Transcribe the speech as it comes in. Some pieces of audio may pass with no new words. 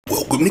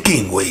Welcome to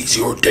gamewaze,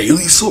 your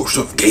daily source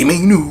of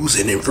gaming news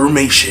and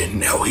information.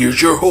 Now here's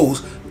your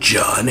host,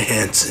 John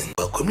Hansen.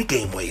 Welcome to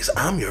gamewaze.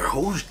 I'm your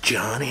host,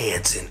 John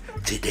Hansen.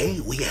 Today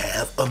we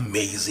have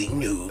amazing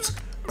news.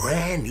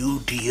 Brand new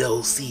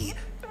DLC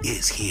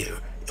is here,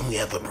 and we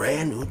have a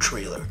brand new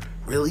trailer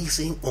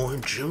releasing on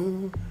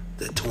June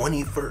the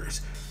 21st,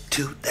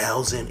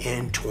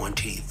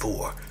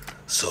 2024.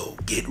 So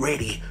get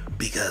ready,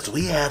 because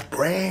we have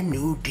brand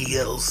new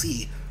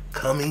DLC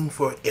coming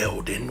for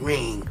Elden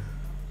Ring.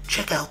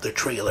 Check out the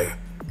trailer.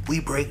 We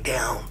break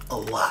down a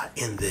lot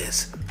in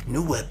this.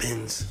 New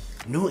weapons,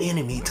 new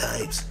enemy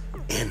types,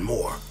 and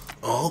more.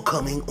 All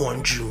coming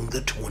on June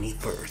the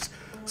 21st.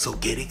 So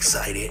get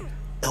excited,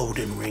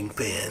 Elden Ring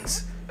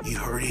fans. You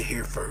heard it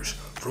here first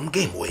from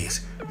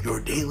gamewaze, your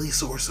daily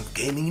source of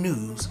gaming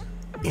news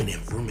and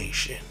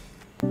information.